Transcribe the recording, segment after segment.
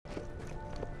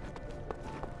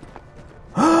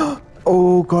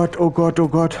Oh Gott, oh Gott, oh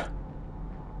Gott.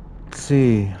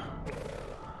 C.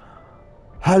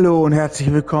 Hallo und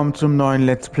herzlich willkommen zum neuen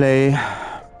Let's Play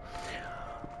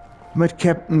mit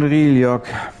Captain Realjoc.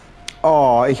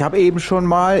 Oh, ich habe eben schon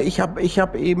mal,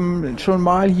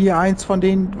 hier eins von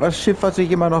denen, das Schiff, was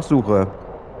ich immer noch suche.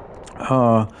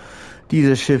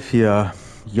 Dieses Schiff hier,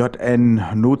 JN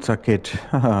Nozakit.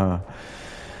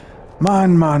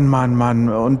 Mann, Mann, Mann, Mann.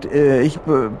 Und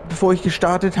bevor ich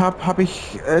gestartet habe, habe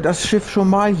ich das Schiff schon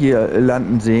mal hier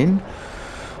landen sehen.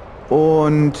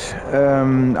 Und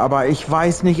aber ich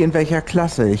weiß nicht in welcher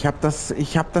Klasse. Ich habe das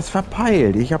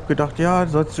verpeilt. Ich habe gedacht, ja,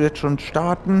 sollst du jetzt schon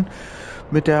starten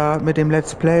mit dem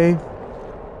Let's Play.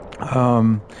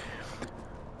 Im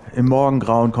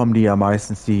Morgengrauen kommen die ja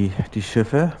meistens die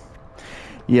Schiffe.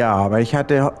 Ja, aber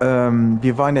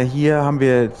wir waren ja hier, haben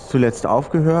wir zuletzt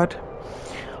aufgehört.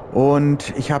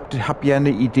 Und ich hab ja eine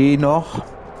Idee noch.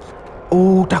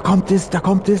 Oh, da kommt es, da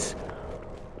kommt es.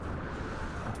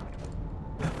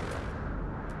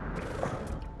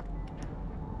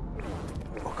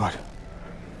 Oh Gott.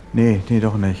 Nee,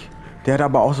 doch nicht. Der hat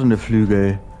aber auch so eine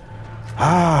Flügel.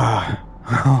 Ah.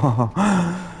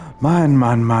 Mann,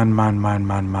 Mann, Mann, Mann, Mann,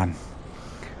 Mann, Mann.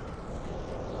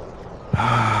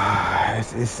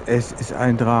 Es ist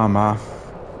ein Drama.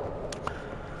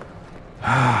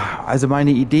 Also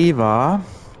meine Idee war,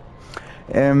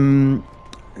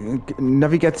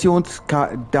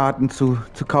 Navigationsdaten zu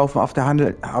kaufen auf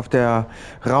der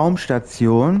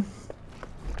Raumstation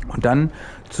und dann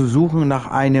zu suchen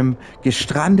nach einem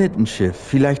gestrandeten Schiff.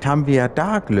 Vielleicht haben wir ja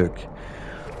da Glück.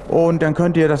 Und dann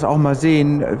könnt ihr das auch mal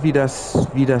sehen, wie das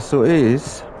so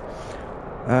ist.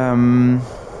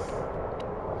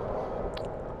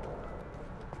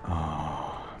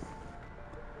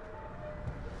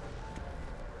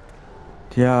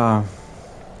 Tja,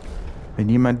 wenn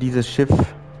jemand dieses Schiff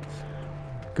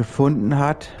gefunden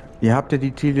hat, ihr habt ja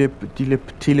die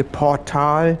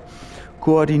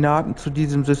Teleportal-Koordinaten zu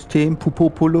diesem System,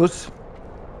 Pupopulus.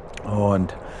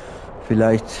 Und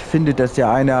vielleicht findet das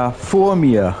ja einer vor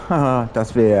mir.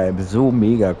 Das wäre ja so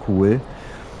mega cool.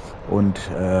 Und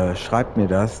schreibt mir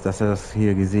das, dass er das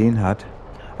hier gesehen hat.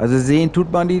 Also sehen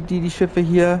tut man die Schiffe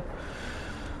hier.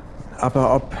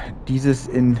 Aber ob dieses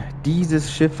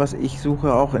Schiff, was ich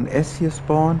suche, auch in S hier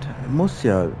spawnt, muss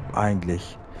ja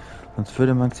eigentlich. Sonst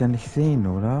würde man es ja nicht sehen,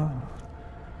 oder?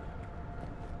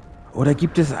 Oder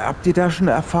habt ihr da schon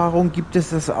eine Erfahrung? Gibt es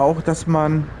das auch, dass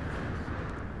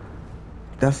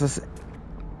es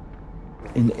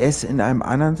in S in einem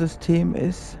anderen System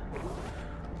ist?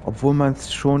 Obwohl man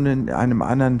es schon in einem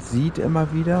anderen sieht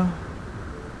immer wieder?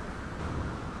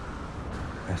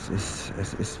 Es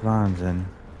ist Wahnsinn.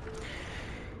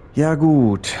 Ja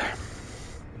gut,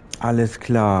 alles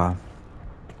klar.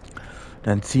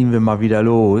 Dann ziehen wir mal wieder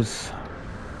los.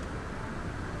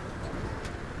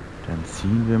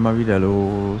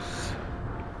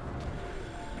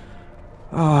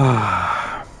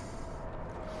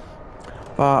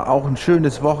 War auch ein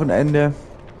schönes Wochenende.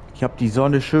 Ich habe die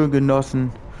Sonne schön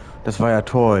genossen. Das war ja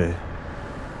toll.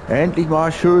 Endlich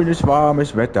mal schönes,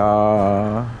 warmes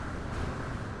Wetter.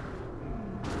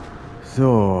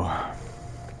 So.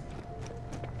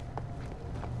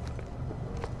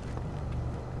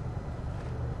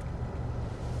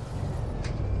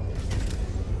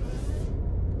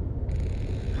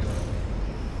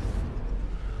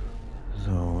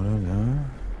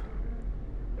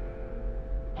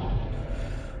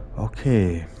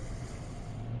 Okay.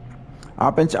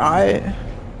 Ab ins All.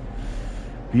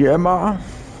 Wie immer.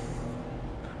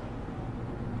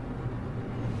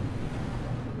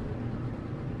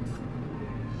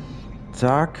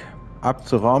 Zack. Ab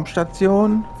zur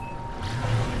Raumstation.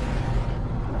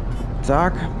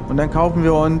 Zack. Und dann kaufen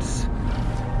wir uns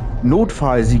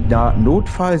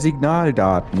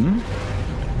Notfallsignaldaten.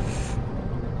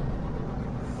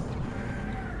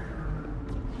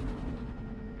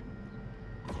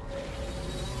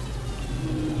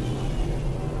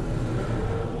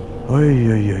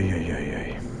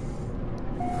 Uiuiuiui.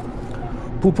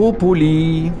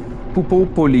 Pupopuli.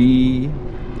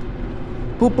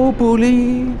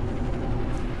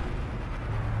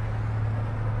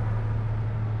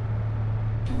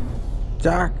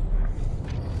 Zack.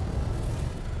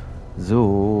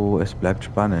 So, es bleibt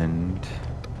spannend.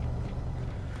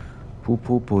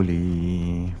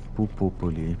 Pupopuli.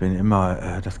 Ich bin immer,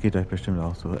 das geht euch bestimmt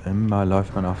auch so, immer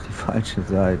läuft man auf die falsche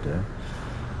Seite.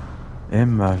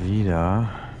 Immer wieder.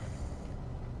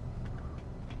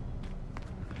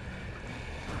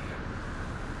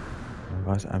 Man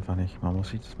weiß einfach nicht, man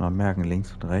muss sich das mal merken,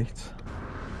 links und rechts.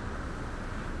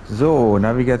 So,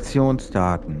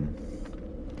 Navigationsdaten.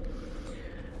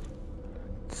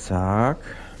 Zack.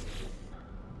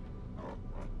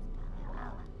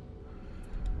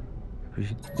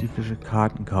 Spezifische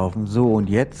Karten kaufen. So, und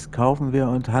jetzt kaufen wir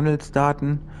uns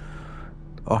Handelsdaten.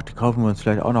 Ach, die kaufen wir uns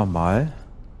vielleicht auch nochmal.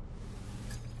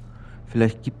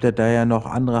 Vielleicht gibt er da ja noch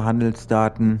andere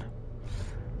Handelsdaten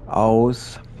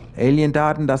aus.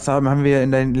 Alien-Daten, das haben wir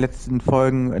in den letzten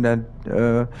Folgen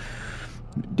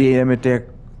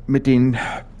mit den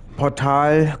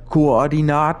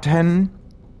Portalkoordinaten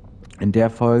in der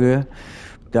Folge.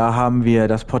 Da haben wir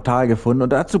das Portal gefunden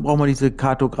und dazu brauchen wir diese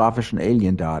kartografischen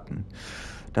Alien-Daten.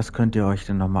 Das könnt ihr euch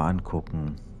dann nochmal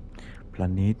angucken.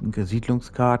 Planeten,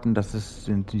 Siedlungskarten,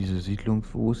 sind diese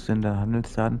wo ist denn da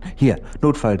Handelsdaten? Hier,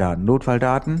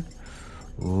 Notfalldaten.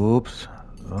 Ups,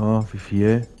 oh, wie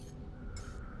viel?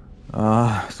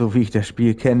 So wie ich das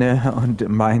Spiel kenne und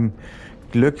mein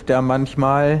Glück da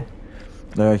manchmal.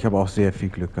 Naja, ich habe auch sehr viel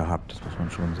Glück gehabt, das muss man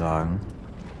schon sagen.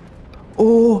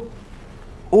 Oh!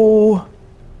 Oh!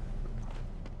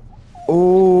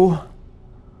 Oh!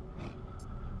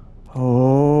 Oh!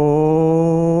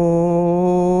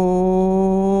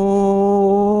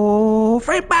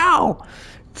 Freibau!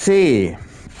 C!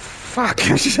 Fuck,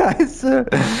 Scheiße!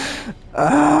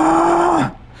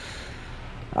 Ah!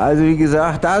 Also wie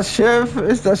gesagt, das Schiff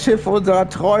ist das Schiff unserer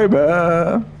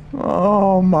Träume.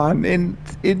 Oh Mann, in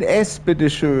S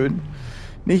bitteschön.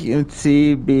 Nicht in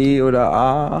C, B oder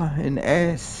A, in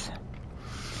S.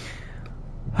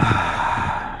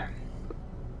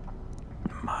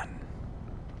 Mann.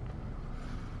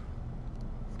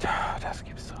 Das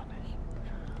gibt's doch nicht.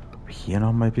 Ob ich hier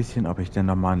noch mal ein bisschen, ob ich denn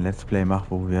noch mal ein Let's Play mache,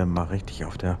 wo wir mal richtig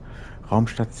auf der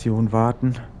Raumstation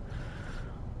warten.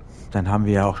 Dann haben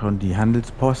wir ja auch schon die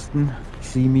Handelsposten,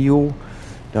 Simio,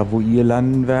 da wo ihr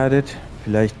landen werdet.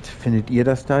 Vielleicht findet ihr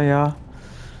das da ja.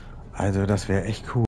 Also das wäre echt cool.